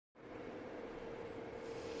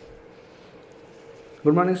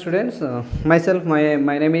Good morning, students. My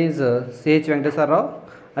name is C.H. Venkateswara Rao,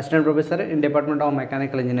 Assistant Professor in Department of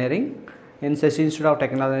Mechanical Engineering in SES Institute of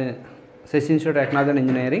Technology and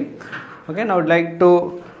Engineering. Okay, now I would like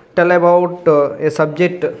to tell about a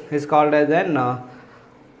subject is called as an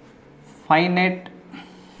finite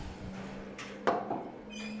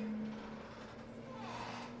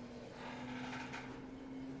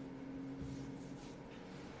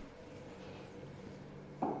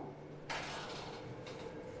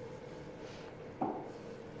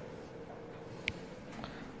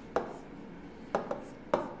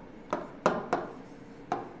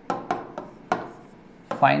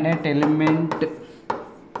element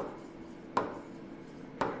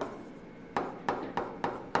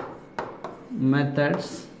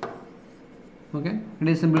methods. Okay, it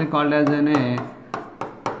is simply called as an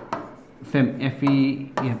FEM,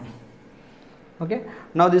 FEM. Okay,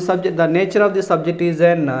 now this subject, the nature of this subject is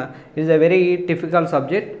a very difficult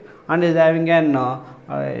subject and is having an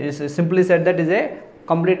is simply said that is a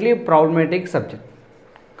completely problematic subject.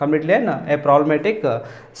 Completely a problematic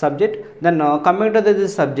subject. Then coming to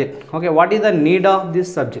this subject, okay, what is the need of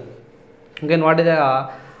this subject? Again, what is the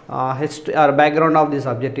history or background of this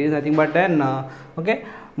subject is nothing but then okay,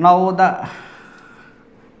 now the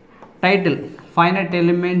title finite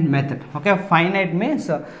element method. Okay, finite means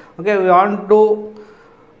okay, we want to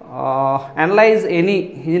analyze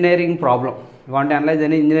any engineering problem.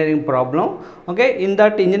 Okay, in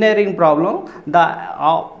that engineering problem,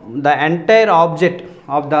 the entire object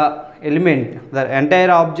of the element, the entire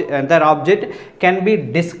object can be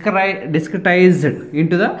discretized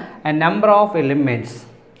into a number of elements.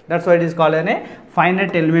 That's why it is called a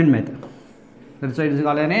finite element method.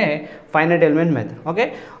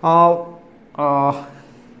 Okay,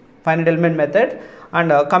 finite element method.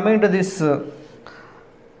 And coming to this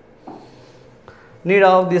need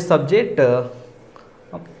of this subject okay,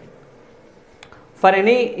 for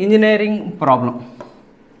any engineering problem.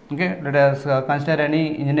 Okay, let us consider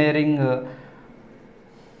any engineering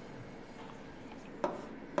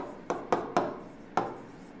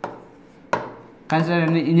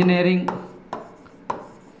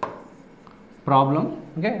problem.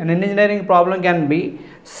 Okay, an engineering problem can be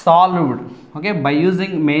solved, okay, by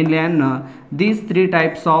using mainly these three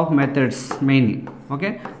types of methods mainly.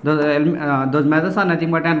 Okay, those methods are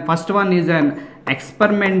nothing but, and first one is an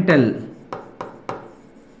experimental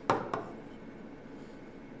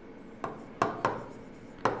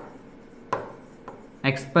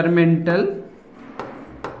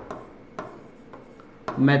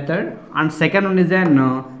method, and second one is an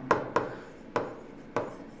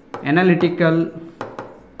analytical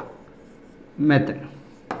method,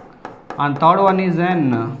 and third one is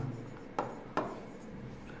an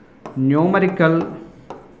numerical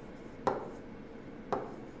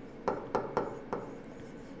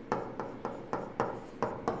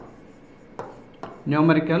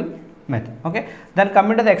method. Okay, then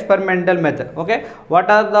coming to the experimental method. Okay, what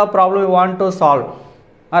are the problem we want to solve,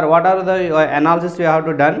 or what are the analysis we have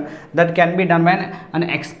to done, that can be done by an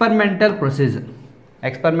experimental procedure.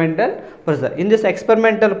 In this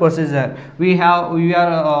experimental procedure, we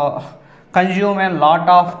are consume a lot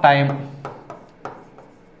of time,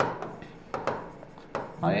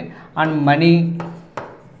 okay, and money.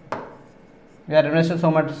 We are investing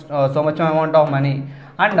so much amount of money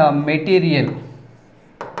and material.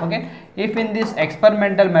 Okay, if in this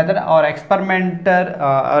experimental method our experimental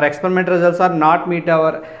results are not meet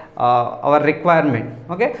our requirement,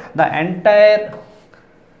 okay, the entire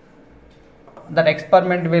that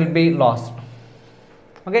experiment will be lost.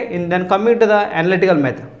 Okay, and then coming to the analytical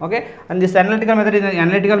method. Okay, and this analytical method is an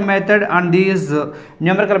analytical method, and these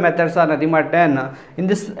numerical methods are nothing but then in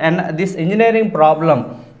this engineering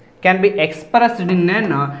problem can be expressed in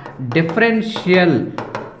an differential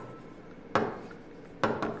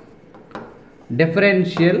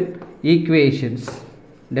equations.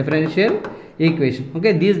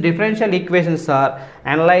 Okay, these differential equations are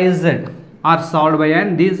analyzed or solved by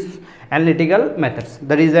these analytical methods.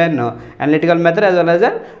 That is an analytical method as well as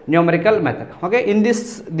a numerical method. Okay, in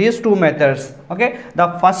these two methods, okay,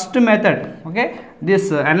 the first method, okay,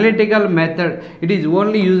 this analytical method, it is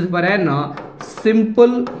only used for an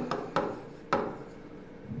simple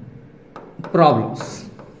problems.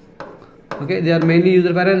 Okay, they are mainly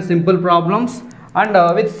used for simple problems and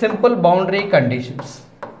with simple boundary conditions.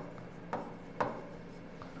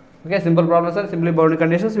 Okay, simple problems are simply boundary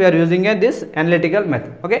conditions. We are using this analytical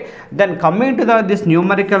method. Okay, then coming to this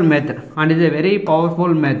numerical method, and is a very powerful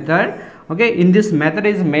method. Okay, in this method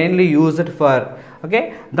is mainly used for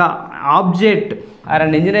okay, the object or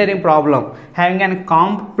an engineering problem having a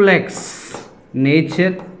complex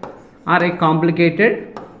nature or a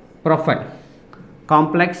complicated profile.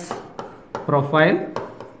 Complex profile,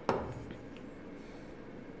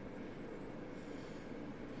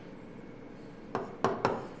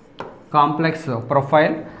 complex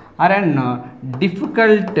profile, or an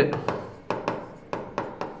difficult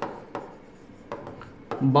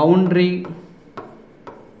boundary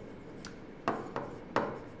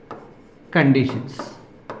conditions.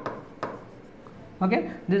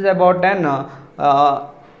 Okay, this is about an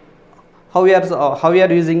how we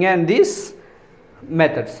are using and these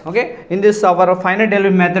methods. Okay, in this our finite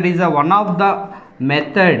element method is one of the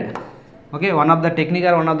method. Okay, one of the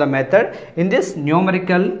technical, one of the method in this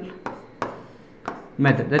numerical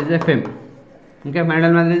method, that is FEM. Okay, finite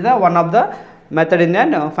element method is the one of the method in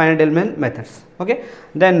the finite element methods. Okay,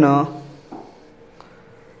 then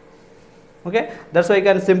okay, that's why I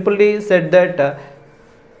can simply said that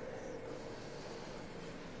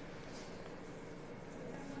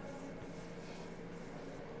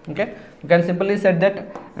okay, you can simply said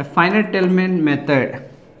that a finite element method,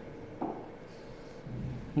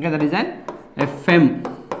 okay, that is an FEM.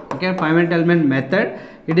 Okay, finite element method,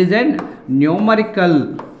 it is an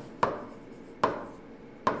numerical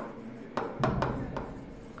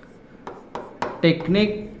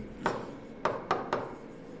technique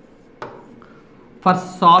for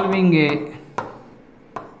solving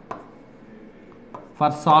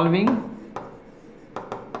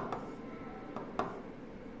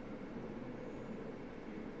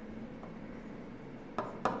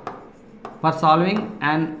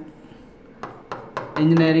an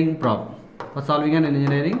engineering problem. For solving an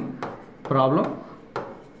engineering problem,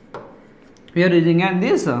 we are using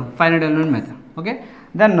this finite element method. Okay,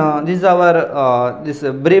 then this is our this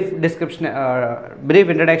brief description, brief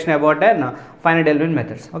introduction about an finite element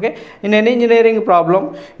methods. Okay, in an engineering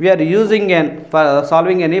problem, we are using for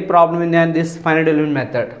solving any problem in this finite element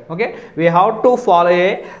method. Okay, we have to follow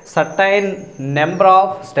a certain number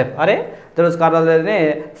of steps. Those called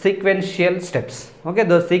as sequential steps. Okay,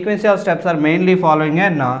 those sequential steps are mainly following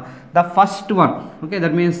the first one. Okay,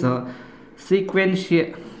 that means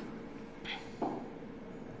sequential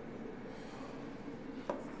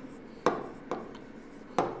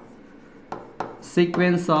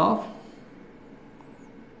sequence of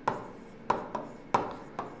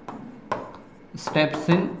steps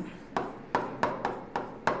in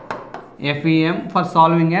FEM for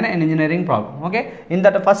solving an engineering problem. Okay, in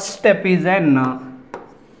that first step is an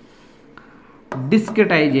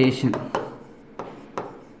discretization.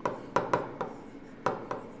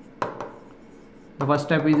 The first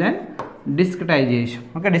step is an discretization.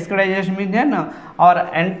 Okay, discretization means then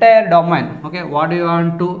our entire domain. Okay, what do you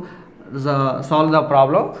want to solve the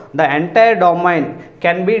problem? The entire domain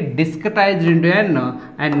can be discretized into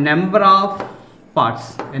a number of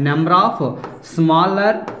parts, a number of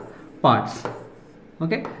smaller parts.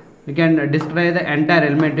 Okay, we can discretize the entire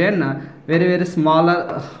element in very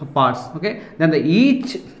smaller parts. Okay, then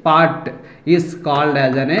each part is called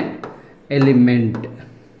as an element.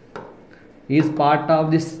 Each part of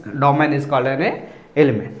this domain is called an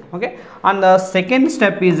element. Okay, and the second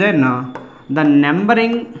step is the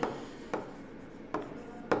numbering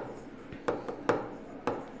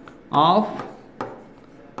of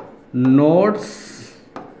nodes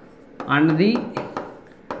and the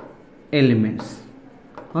elements.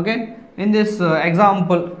 Okay, in this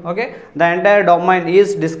example, okay, the entire domain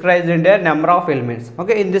is described into a number of elements.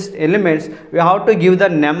 Okay, in this elements we have to give the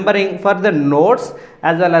numbering for the nodes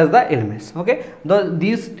as well as the elements. Okay,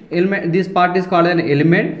 this part is called an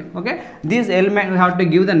element. Okay, this element we have to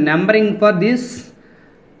give the numbering for these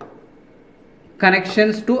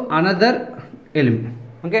connections to another element.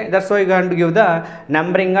 Okay, that's why you have to give the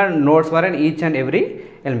numbering and nodes for each and every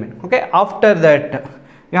element. Okay, after that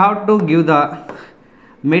you have to give the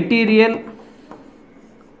material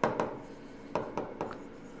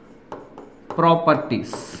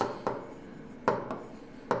properties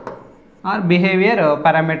or behavior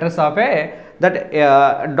parameters of that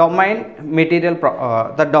domain material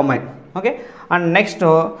the domain. Okay, and next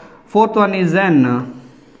fourth one is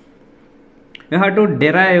you have to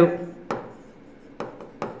derive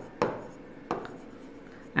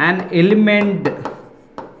an element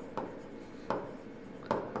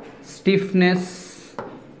stiffness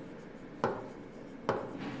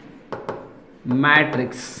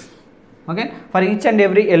matrix. Okay, for each and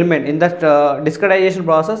every element in that discretization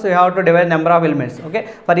process we have to divide number of elements. Okay,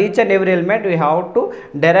 for each and every element we have to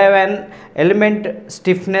derive an element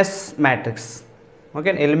stiffness matrix.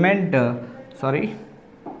 Okay, element sorry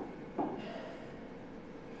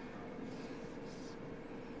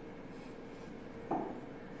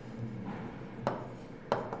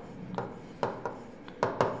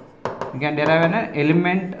we can derive an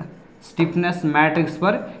element stiffness matrix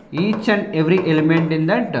for each and every element in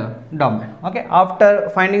that domain. Okay, after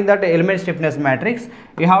finding that element stiffness matrix,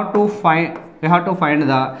 we have to find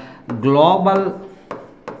the global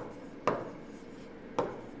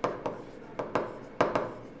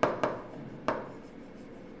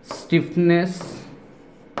stiffness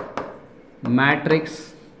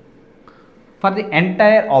matrix for the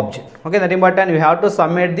entire object. Okay, that important. We have to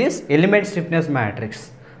summate this element stiffness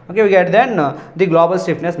matrix. Okay, we get then the global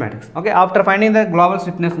stiffness matrix. Okay, after finding the global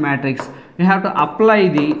stiffness matrix, we have to apply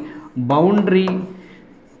the boundary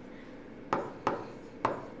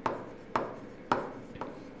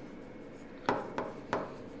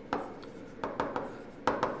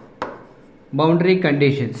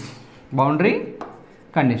conditions.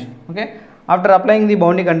 Okay, after applying the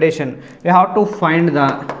boundary condition, we have to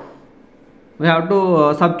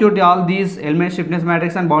substitute all these element stiffness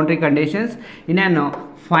matrix and boundary conditions in an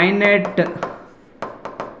finite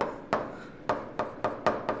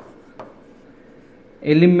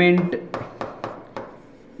element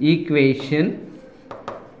equation.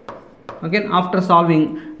 Again, after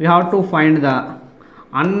solving, we have to find the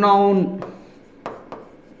unknown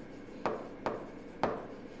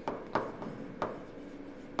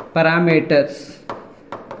parameters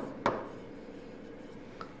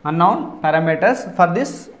for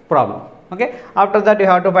this problem. Okay, after that you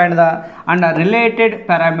have to find the related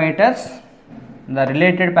parameters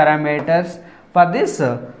for this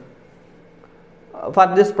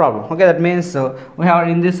problem. Okay, that means we have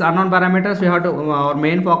in this unknown parameters, we have to our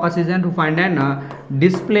main focus is to find an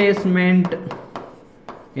displacement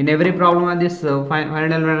in every problem on this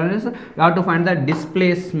finite element matrix. We have to find the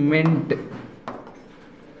displacement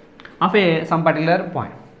of some particular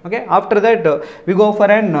point. Okay, after that we go for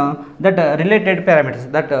an related parameters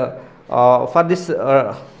that for this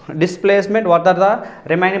displacement, what are the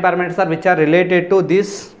remaining parameters which are related to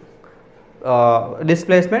this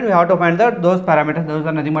displacement. We have to find those parameters. Those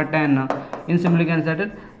are nothing but an in simply can say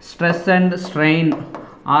that stress and strain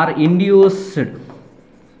are induced.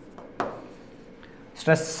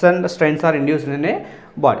 Stress and strains are induced in a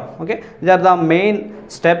body. Okay, these are the main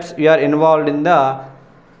steps we are involved in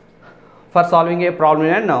for solving a problem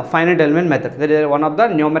in a finite element method. That is one of the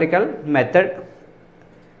numerical method.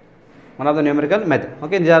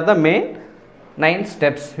 Okay, these are the main 9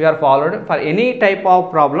 steps we are followed for any type of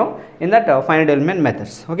problem in that finite element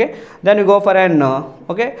methods. Okay, then we go for an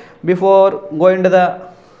okay, before going to the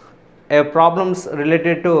problems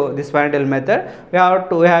related to this finite element method, we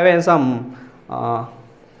have some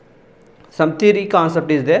theory concept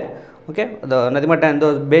is there. Okay, the nothing but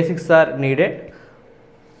those basics are needed.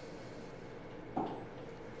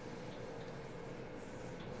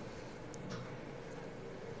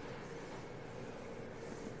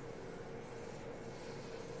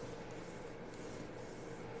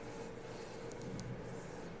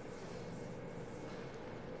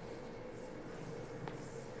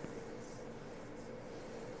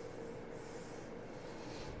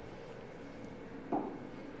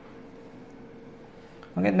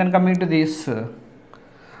 Okay, then coming to this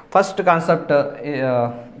first concept,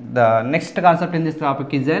 the next concept in this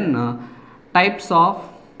topic is types of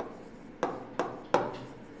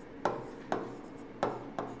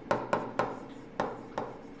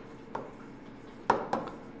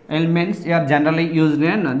elements are generally used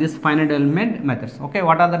in this finite element methods. Okay,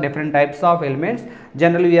 what are the different types of elements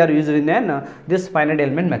generally we are using in this finite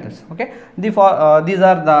element methods? Okay, these are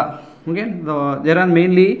the there are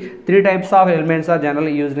mainly 3 types of elements are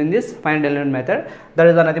generally used in this finite element method. That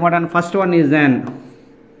is nothing but first one is an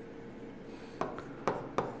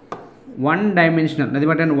one dimensional, nothing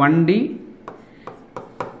but 1D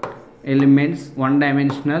elements, one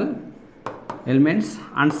dimensional elements,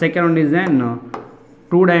 and second one is an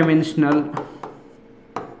 2-dimensional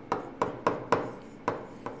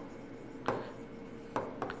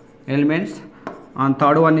elements, and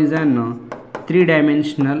third one is an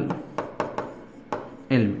 3-dimensional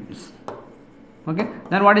elements. Okay,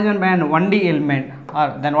 then what is meant by an 1D element,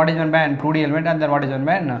 or then what is meant by an 2D element, and then what is meant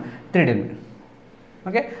by an 3D element?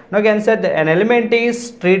 Okay, now you can say that an element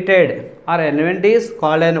is treated, or an element is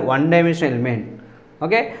called an one-dimensional element.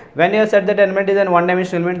 Okay, when you said that element is an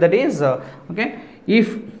one-dimensional element, that is okay,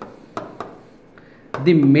 if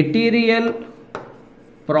the material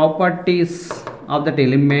properties of that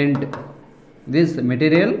element, this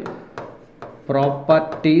material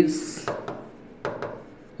properties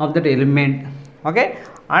of that element, okay,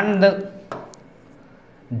 and the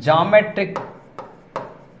geometry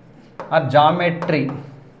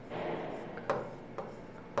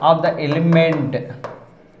of the element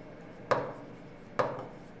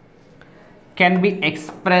can be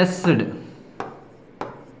expressed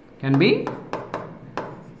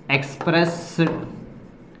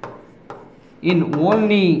in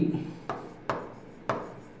only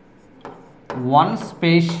one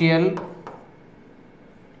spatial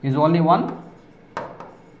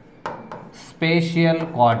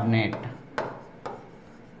coordinate,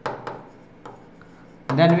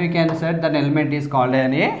 then we can say that element is called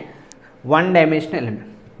a one dimensional element.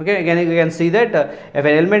 Okay, again you can see that if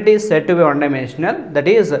an element is said to be one dimensional, that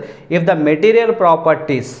is if the material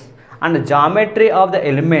properties and geometry of the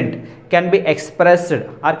element can be expressed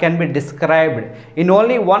or can be described in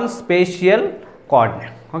only one spatial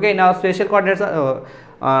coordinate. Okay, now spatial coordinates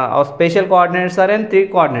are in three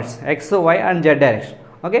coordinates, x, y and z direction.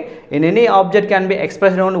 Okay, in any object can be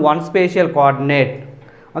expressed in only one spatial coordinate.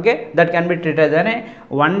 Okay, that can be treated as a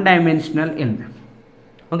one dimensional element.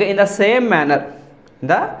 Okay, in the same manner, if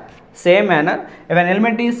an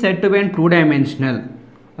element is said to be in two dimensional,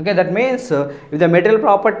 okay, that means if the material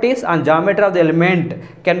properties and geometry of the element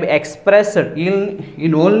can be expressed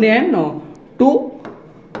in only two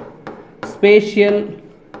spatial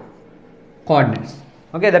coordinates.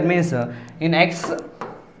 Okay, that means in x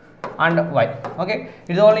and y. Okay,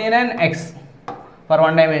 it is only in an x for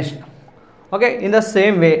one dimension. Okay, in the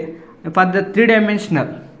same way for the three dimensional.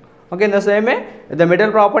 Okay, in the same way the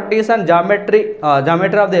material properties and geometry of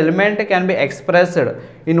the element can be expressed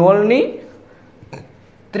in only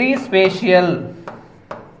three spatial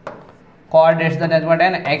coordinates, that is what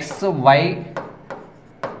an x, y,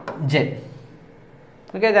 z.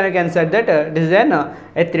 Okay, then you can say that this is a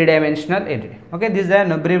three-dimensional entity. Okay, this is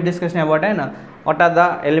a brief discussion about what are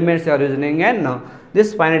the elements you are using and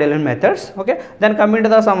this finite element methods. Okay, then coming to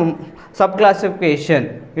the some sub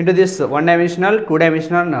classification into this one dimensional, two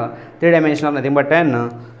dimensional, three dimensional, nothing but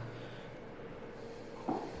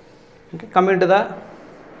okay, coming to the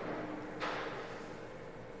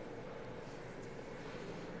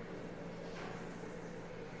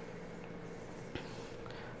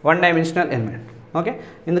one dimensional element. Okay,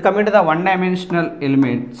 in the coming to the one dimensional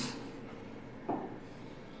elements,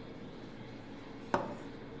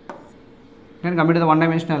 then coming to the one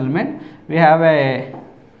dimensional element, we have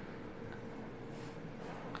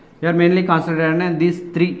we are mainly considering these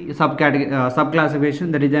three sub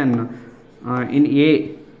classification, that is in A,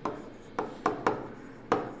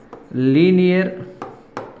 linear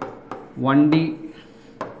 1D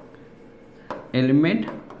element,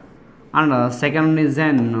 and second is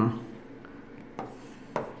an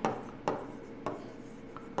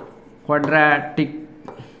quadratic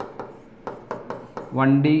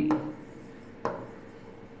 1D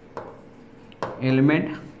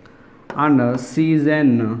element, and C is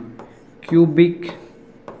an cubic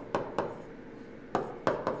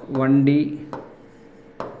 1D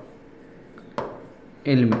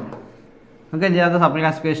element. Okay, these are the sub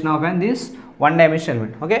classification of this one dimensional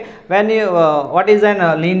element. Okay, when you what is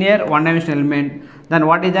an linear one dimensional element, then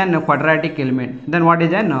what is an quadratic element, then what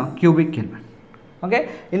is an cubic element. Okay,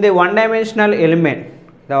 in the one dimensional element,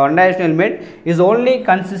 the one dimensional element is only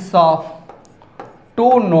consists of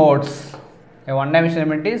two nodes. A one dimensional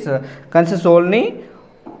element is consists only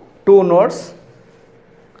two nodes.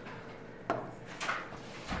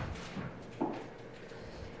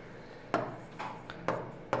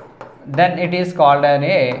 Then it is called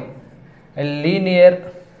a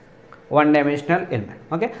linear one dimensional element.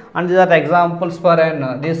 Okay, and these are the examples for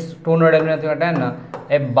this two node element,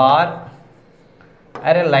 a bar,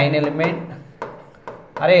 or a line element,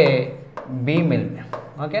 or a beam element.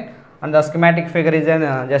 Okay, and the schematic figure is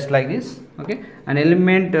just like this. Okay, an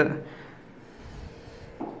element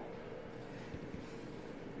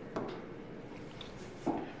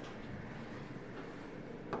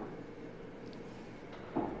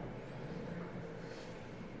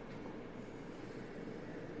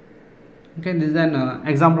okay, this is an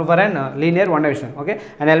example for an linear one dimension. Okay,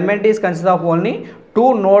 an element is consists of only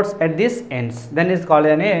two nodes at this ends, then is called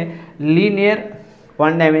a linear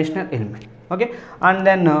one dimensional element. Okay, and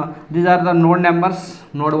then these are the node numbers,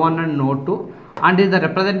 node 1 and node 2, and this is the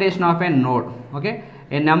representation of a node. Okay,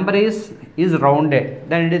 a number is rounded,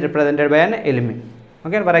 then it is represented by an element.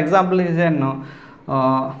 Okay, for example, it is an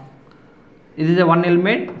it is a one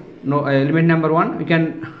element, element number 1, we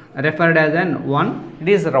can refer it as an 1, it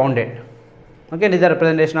is rounded. Okay, this is the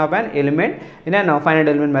representation of an element in a finite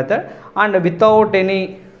element method, and without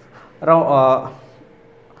any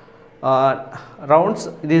rounds,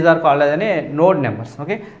 these are called as a node numbers.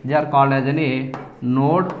 Okay, they are called as a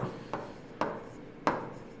node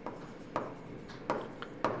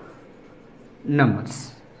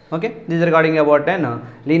numbers. Okay, this is regarding about an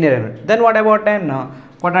linear element. Then what about an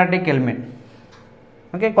quadratic element?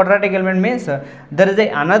 Okay, quadratic element means there is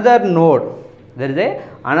another node. There is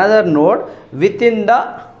another node within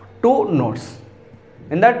the two nodes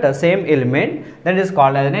in that same element, that is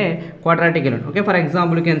called as a quadratic element. Okay, for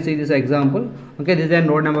example, you can see this example. Okay, this is a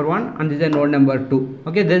node number 1 and this is a node number 2.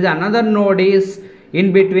 Okay, there is another node is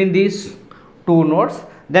in between these two nodes,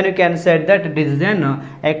 then you can say that this is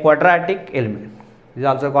a quadratic element. This is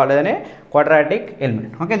also called as a quadratic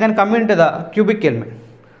element. Okay, then coming to the cubic element.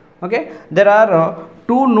 Okay, there are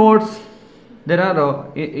two nodes, there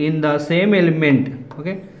are in the same element.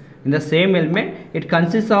 Okay, in the same element it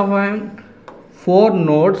consists of 4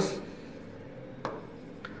 nodes,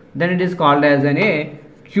 then it is called as a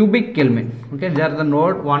cubic element. Okay, there are the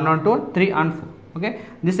node 1 and 2, 3 and 4. Okay,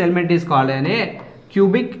 this element is called as a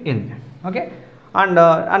cubic element. Okay,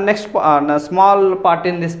 and next a small part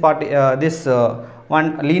in this part,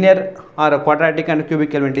 one linear or quadratic and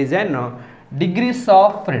cubic element is an degrees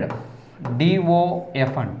of freedom,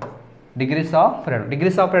 DOF. Degrees of freedom.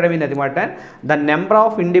 Degrees of freedom is nothing but the number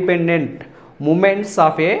of independent movements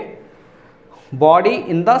of a body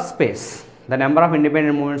in the space. The number of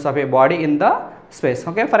independent movements of a body in the space.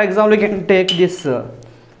 Okay, for example, you can take this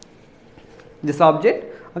object.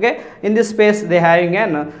 Okay, in this space they having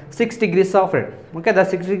an 6 degrees of freedom. Okay, the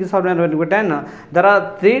 6 degrees of freedom, there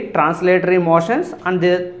are 3 translatory motions and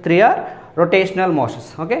the 3 are rotational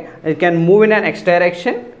motions. Okay, it can move in an x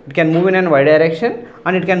direction, it can move in an y direction,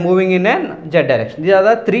 and it can moving in an z direction. These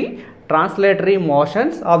are the 3 translatory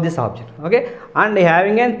motions of this object. Okay, and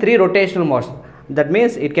having an 3 rotational motions. That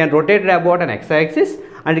means it can rotate about an x-axis,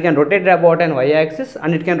 and it can rotate about an y-axis,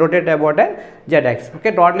 and it can rotate about an z-axis.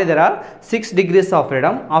 Okay, totally there are 6 degrees of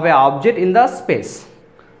freedom of an object in the space.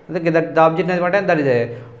 Okay, that the object is what, that is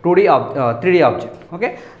a 3D object.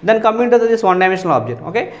 Okay, then coming to this one-dimensional object.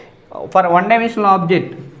 Okay, for one-dimensional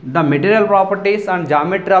object, the material properties and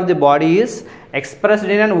geometry of the body is expressed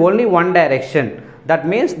in an only one direction. That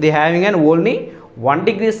means they having an only 1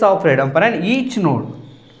 degrees of freedom for an each node.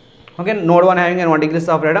 Okay, node 1 having an 1 degrees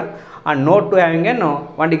of freedom and node 2 having an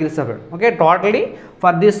 1 degrees of freedom. Okay, totally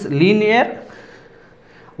for this linear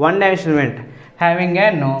one dimensional element having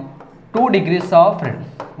an 2 degrees of freedom.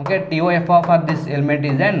 Okay, TOF for this element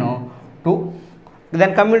is an 2.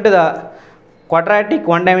 Then coming to the quadratic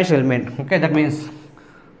one dimensional element. Okay, that means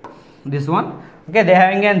this one. Okay, they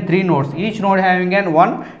having an 3 nodes, each node having an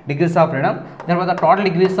 1 degrees of freedom. Therefore the total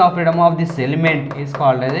degrees of freedom of this element is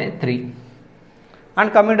called as a 3.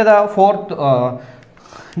 And coming to the fourth,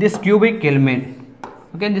 this cubic element.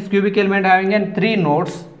 Okay, this cubic element having an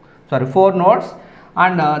 4 nodes,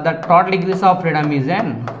 and the total degrees of freedom is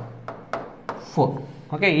an 4.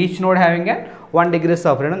 Okay, each node having an 1 degrees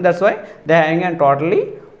of freedom. That's why they having an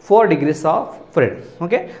totally 4 degrees of freedom.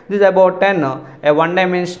 Okay, this is about a one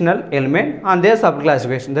dimensional element and their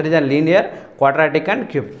subclassification, that is a linear, quadratic and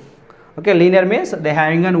cubic. Okay, linear means they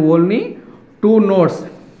having an only 2 nodes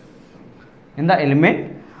in the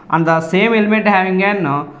element, and the same element having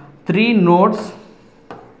an 3 nodes,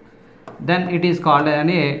 then it is called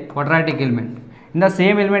a quadratic element. In the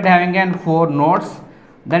same element having an 4 nodes,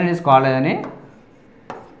 then it is called a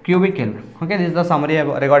cubic element. Okay, this is the summary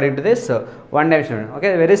regarding to this one dimensional.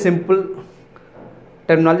 Okay, very simple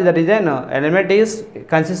terminology, that is an element is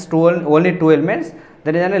consists only 2 elements,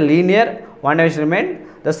 that is a linear one dimensional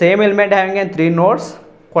element. The same element having an 3 nodes,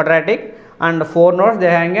 quadratic, and 4 nodes they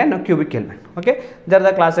having a cubic element. Okay, there are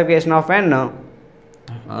the classification of an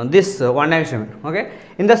this one dimensional element. Okay,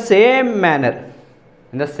 in the same manner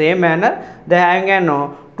they having an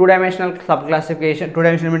 2 dimensional subclassification, 2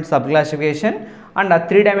 dimensional element subclassification, and a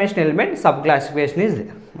 3 dimensional element subclassification is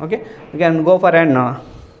there. Okay, we can go for an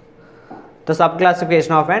the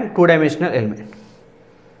subclassification of an 2 dimensional element.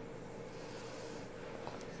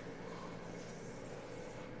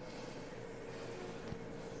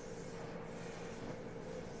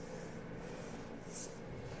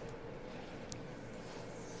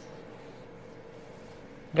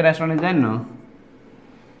 Okay, next one is then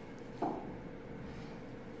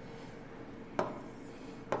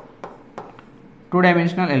two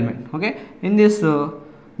dimensional element. Okay, in this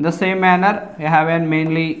the same manner you have an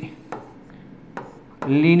mainly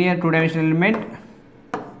linear 2 dimensional element,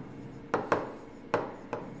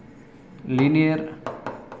 linear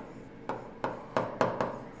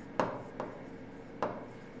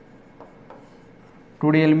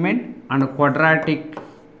 2D element, and quadratic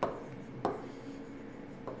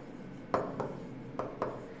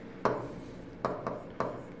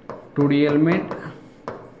 2D element,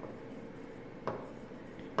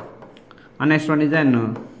 and next one is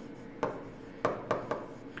an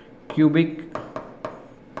cubic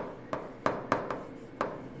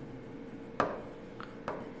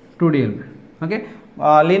 2D element. Okay,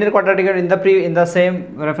 linear quadratic in the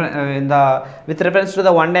same with reference to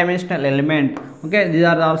the one dimensional element. Okay, these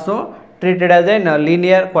are also treated as a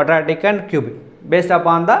linear, quadratic and cubic based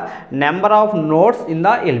upon the number of nodes in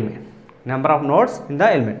the element.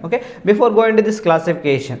 Okay, before going to this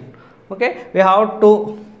classification, okay, we have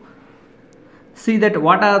to see that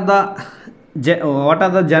what are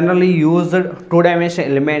the generally used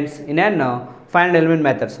two-dimensional elements in an finite element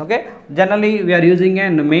methods. Okay, generally we are using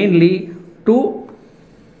mainly two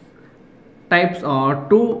types or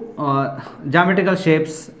two geometrical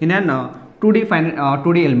shapes in an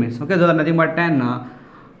 2D elements. Okay, those are nothing but an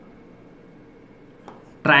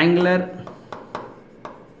triangular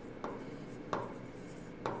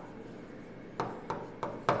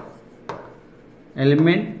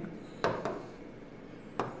element,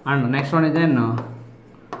 and next one is an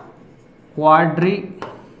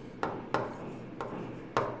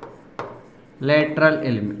quadrilateral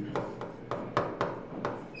element.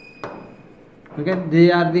 Okay,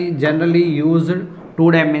 these are the generally used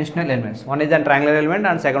two-dimensional elements. One is an triangular element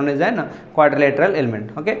and second is an quadrilateral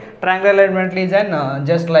element. Okay, triangular element is an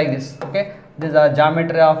just like this. Okay, this is a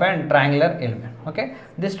geometry of an triangular element. Okay,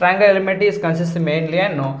 this triangular element is consists mainly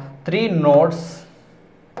an three nodes.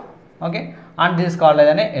 Okay, and this is called as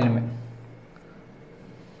an element.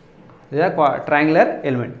 This is a triangular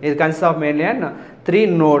element. It consists of mainly an three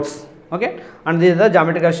nodes. Okay, and this is the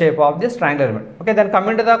geometrical shape of this triangular element. Okay, then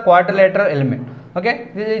coming to the quadrilateral element. Okay,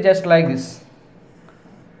 this is just like this.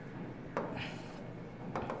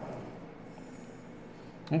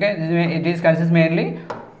 Okay, it is consists mainly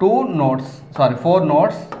four nodes,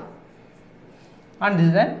 and this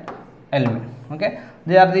is an element. Okay,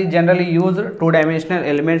 they are the generally used two-dimensional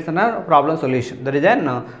elements in our problem solution. There is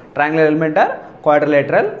an triangular element or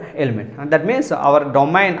quadrilateral element, and that means our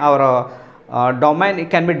domain, domain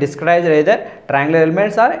can be described either triangular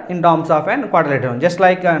elements or in terms of an quadrilateral. Just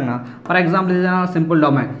like for example, this is a simple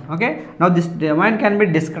domain. Okay, now this domain can be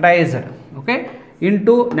discretized, okay,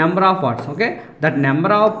 into number of parts. Okay, that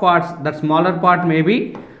number of parts, that smaller part may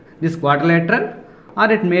be this quadrilateral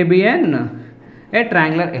or it may be a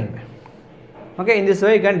triangular element. Okay, in this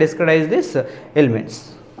way you can discretize these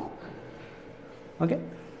elements. Okay,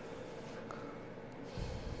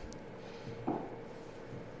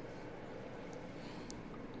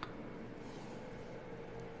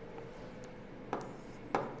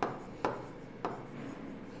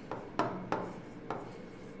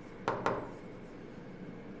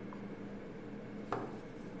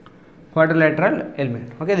 quadrilateral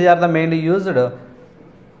element. Okay, these are the mainly used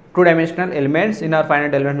two-dimensional elements in our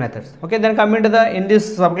finite element methods. Okay, then coming to the in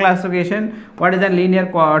this subclassification, what is a linear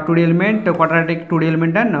 2D element, quadratic 2D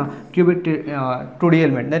element and cubic 2D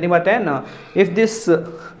element. Then if this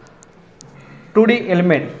 2D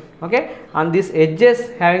element, okay, on these edges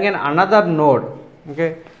having another node,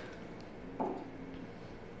 okay,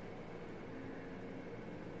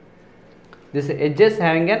 this edges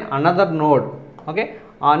having another node, okay,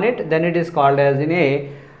 on it, then it is called as in a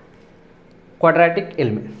quadratic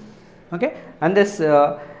element. Okay, and this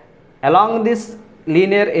along this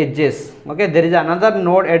linear edges, okay, there is another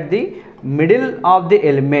node at the middle of the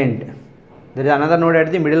element. There is another node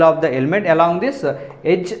at the middle of the element along this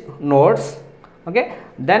edge nodes. Okay,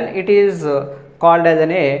 then it is called as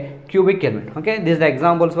a cubic element. Okay, these are the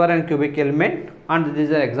examples for an cubic element, and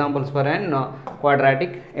these are examples for an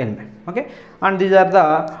quadratic element. Okay, and these are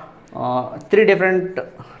the three different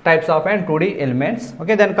types of and 2D elements.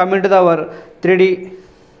 Okay, then coming to our 3D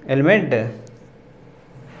element.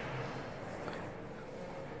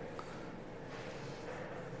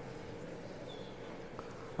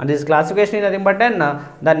 And this classification is nothing but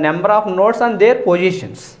the number of nodes and their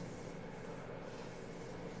positions.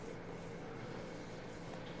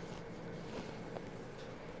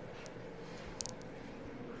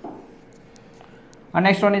 And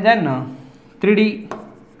next one is then 3D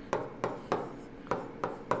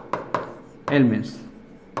elements.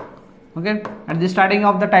 Okay, at the starting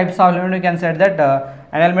of the types of element, we can say that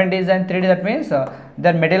an element is in 3D. That means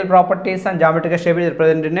their material properties and geometrical shape is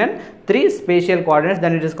represented in three spatial coordinates.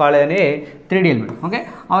 Then it is called a 3D element. Okay,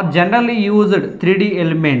 our generally used 3D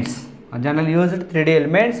elements,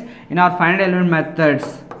 in our finite element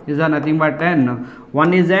methods is nothing but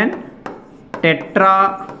one is an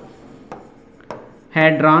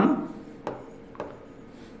tetrahedron.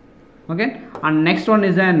 Okay, and next one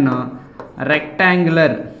is an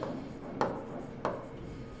rectangular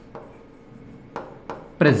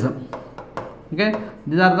prism. Okay,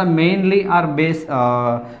 these are the mainly our base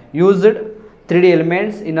used 3D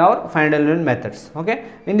elements in our finite element methods. Okay,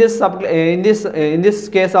 in this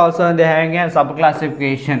case also they having a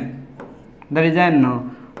subclassification. There is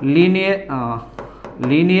an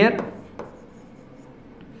linear,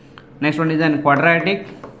 next one is an quadratic,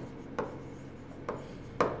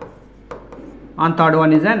 and third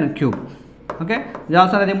one is an cube. Okay, this is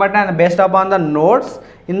also nothing but based upon the nodes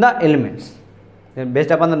in the elements.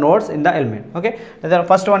 Based upon the nodes in the element. Okay, the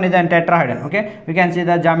first one is an tetrahedron. Okay, we can see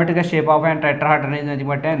the geometrical shape of an tetrahedron is nothing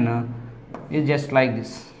but is just like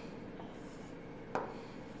this.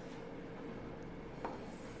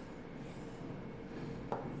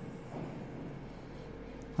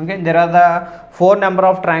 Okay, there are the 4 number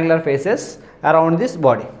of triangular faces around this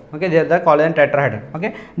body. Okay, they are the called an tetrahedron.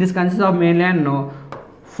 Okay, this consists of mainly and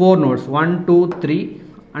 4 nodes, 1, 2, 3,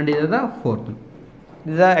 and these are the 4th.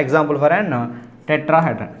 This is an example for an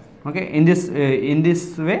tetrahedron. Okay, in this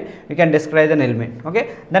way we can describe an element.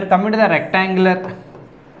 Okay, then coming to the rectangular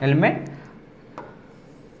element.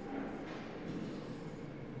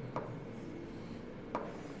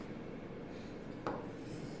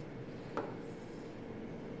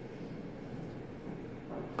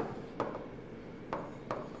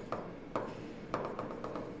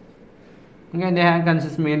 Okay, they have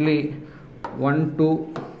consists mainly 1,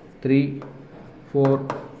 2, 3, 4,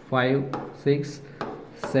 5, 6,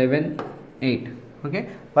 7, 8. Okay,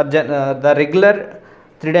 but the regular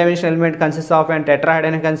 3-dimensional element consists of an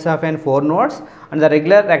tetrahedron consists of an 4 nodes, and the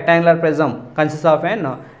regular rectangular prism consists of an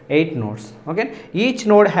 8 nodes. Okay, each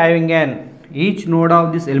node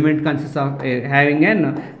of this element consists of having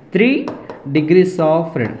an 3 degrees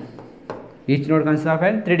of freedom. Each node consists of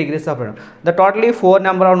an 3 degrees of freedom. The totally 4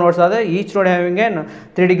 number of nodes are there, each node having an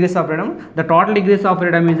 3 degrees of freedom. The total degrees of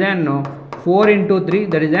freedom is an 4 into 3,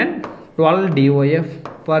 that is an 12 DOF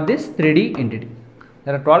for this 3D entity.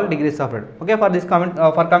 There are 12 degrees of freedom. Okay, for this coming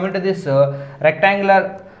to this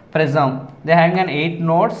rectangular prism, they having an 8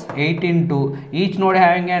 nodes, 8 into each node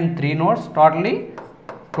having an 3 nodes, totally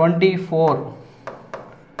 24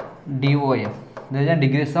 DOF. There is a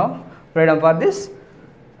degrees of freedom for this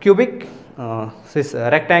cubic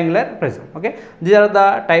rectangular prism. Okay, these are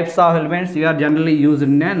the types of elements we are generally used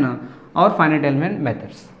in our finite element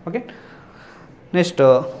methods. Okay, next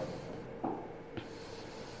click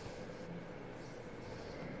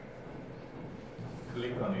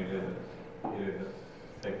on eraser,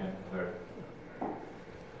 second, third,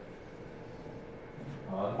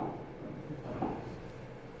 all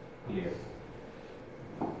clear.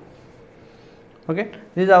 Okay,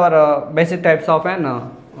 these are our basic types of an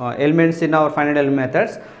elements in our finite element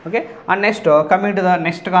methods. Okay, and next coming to the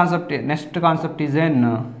next concept is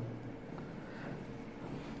an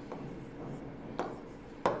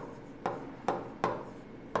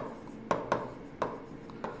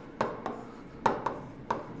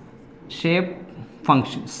shape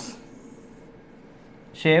functions.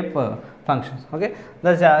 Okay,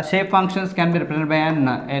 the shape functions can be represented by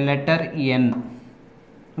a letter n.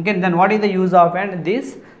 Okay, then what is the use of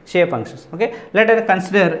these shape functions? Okay, let us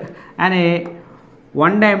consider a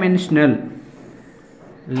one-dimensional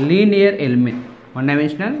linear element.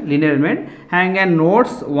 Having a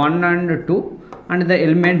nodes 1 and 2 and the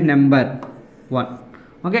element number 1.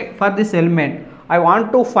 Okay, for this element I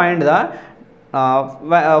want to find the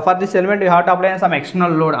for this element you have to apply some external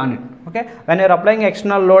load on it. Okay, when you are applying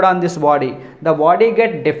external load on this body, the body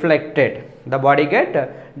get deflected.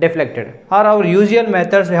 For our usual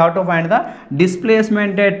methods, we have to find the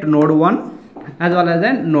displacement at node 1 as well as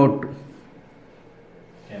in node 2.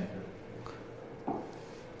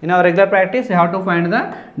 In our regular practice, we have to find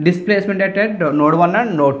the displacement at node 1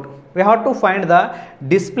 and node 2. We have to find the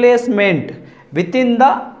displacement within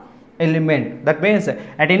the element. That means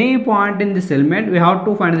at any point in this element, we have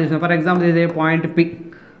to find this. For example, this is a point P.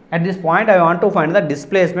 At this point, I want to find the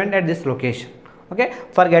displacement at this location. Okay,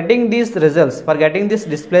 for getting these results, for getting this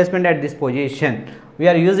displacement at this position, we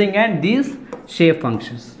are using these shape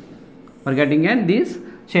functions. That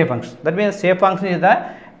means shape function is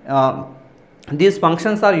the these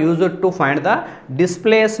functions are used to find the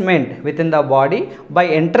displacement within the body by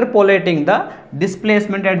interpolating the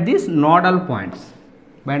displacement at these nodal points.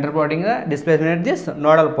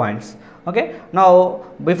 Okay, now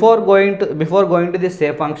before going to these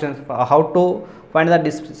shape functions, how to find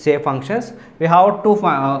the shape functions, we have to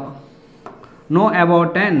know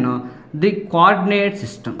about the coordinate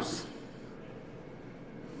systems.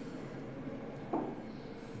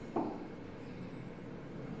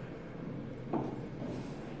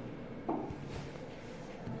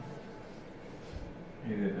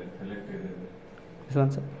 This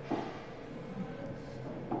one, sir.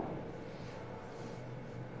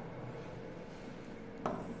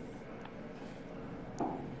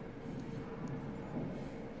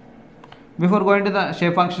 Before going to the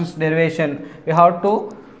shape functions derivation, we have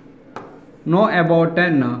to know about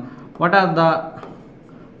what are the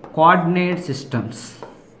coordinate systems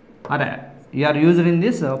are you are used in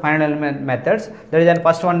this finite element methods. That is, the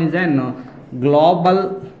first one is an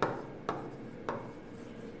global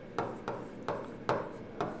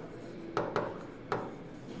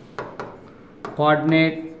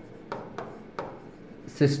coordinate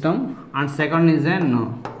system, and second is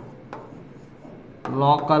an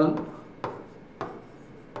local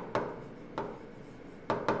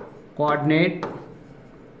coordinate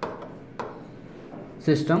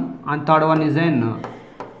system, and third one is an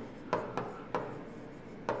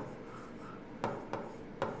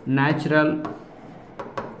natural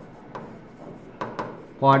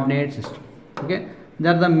coordinate system. Okay, they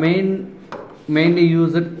are the mainly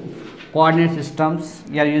used coordinate systems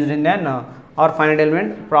are used in an or finite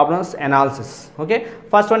element problems analysis. Okay,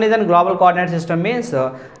 first one is an global coordinate system, means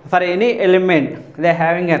for any element they are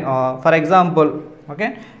having an for example,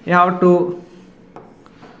 okay, you have to,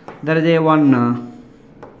 there is a one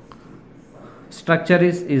structure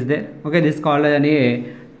is there. Okay, this is called as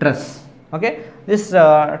a truss. Okay, this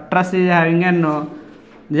truss is having an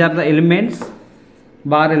these are the elements,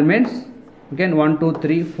 bar elements. Okay, 1 2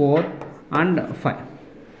 3 4 and 5.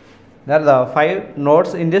 There are the 5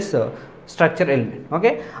 nodes in this structure element.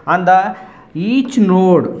 Okay, and the each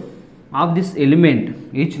node of this element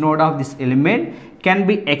can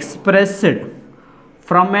be expressed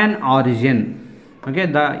from an origin. Okay,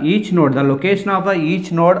 each node, the location of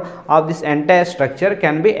each node of this entire structure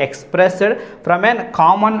can be expressed from a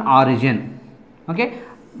common origin. Okay,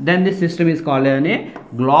 then this system is called a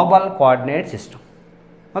global coordinate system.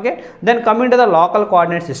 Okay, then coming to the local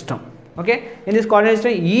coordinate system. Okay, in this coordinate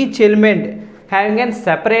system each element having a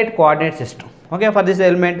separate coordinate system. Okay, for this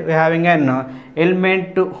element we are having an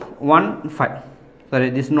element 1 5, sorry,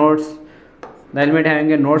 this nodes, the element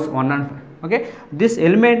having a nodes 1 and 5. Okay, this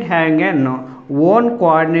element having an own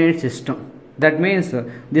coordinate system. That means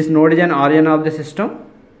this node is an origin of the system.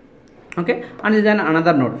 Okay, and this is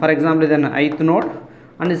another node. For example, is an ith node,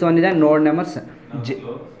 and this one is a node number 7. Now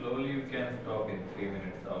slowly you can stop in 3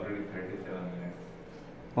 minutes. Already 37 minutes.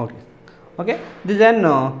 Okay, okay. This is an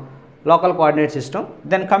local coordinate system.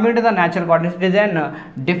 Then coming to the natural coordinate, it is an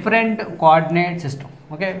different coordinate system.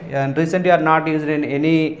 Okay, and recently are not used in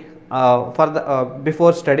any for the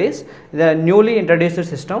before studies, the newly introduced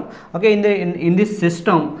system. Okay, in this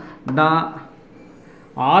system the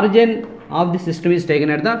origin of the system is taken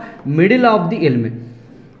at the middle of the element,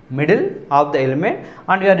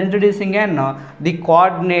 and we are introducing an the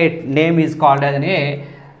coordinate name is called as a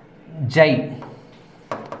zi.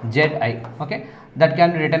 Okay, that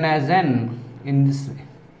can be written as an in this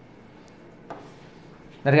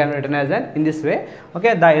way.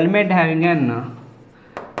 Okay, the element having an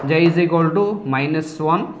j is equal to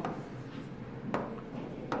 -1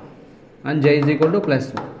 and j is equal to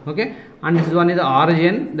 +1. Okay, and this one is the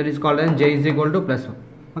origin, that is called as j is equal to +1.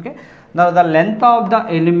 Okay, now the length of the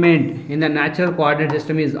element in the natural coordinate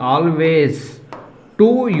system is always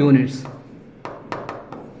 2 units.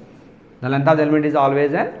 The length of the element is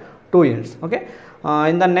always 2 units. Okay,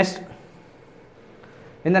 in the next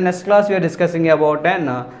class we are discussing about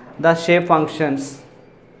the shape functions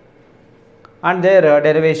and their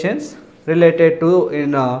derivations related to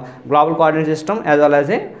in global coordinate system as well as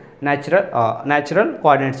a natural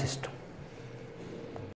coordinate system.